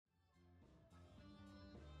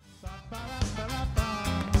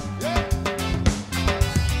Yeah.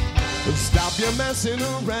 Stop your messing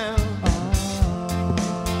around.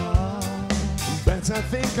 Better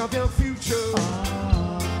think of your future.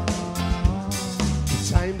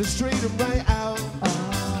 Time to straighten right out.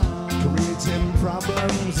 Creating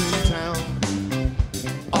problems in town.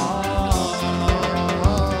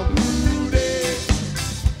 Rudy,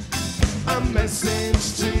 a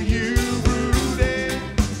message to you, Rudy.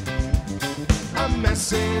 A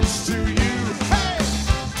message to you. Hey!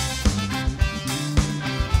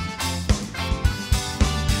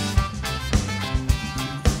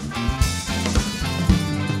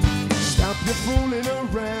 Stop your fooling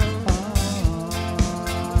around.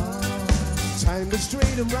 Time to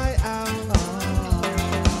straighten right out.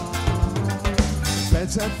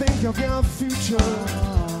 Better think of your future.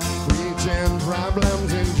 Creating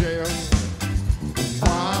problems in jail.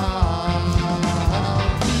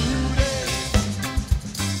 Rudy,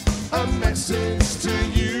 a message to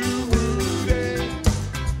you, Rudy.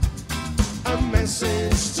 A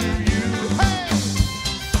message to you. Hey!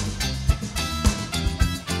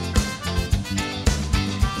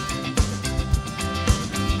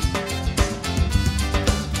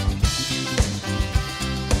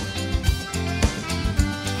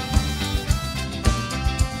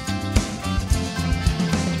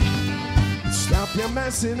 You're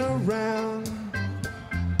messing around.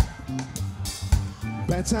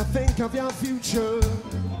 Better think of your future.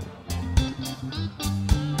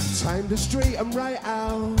 Time to straighten right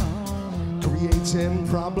out. Creating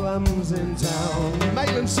problems in town.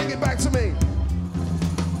 Maitland, sing it back to me.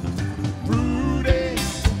 Rudy,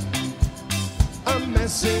 a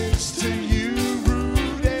message to you,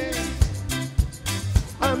 Rudy.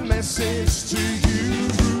 A message to you,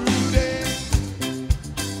 Rudy.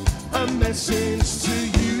 A message to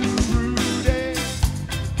you, Rudy.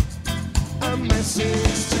 A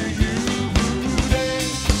message to you, Rudy.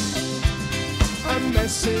 A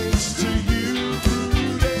message to you,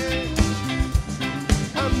 Rudy.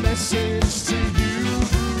 A message to you.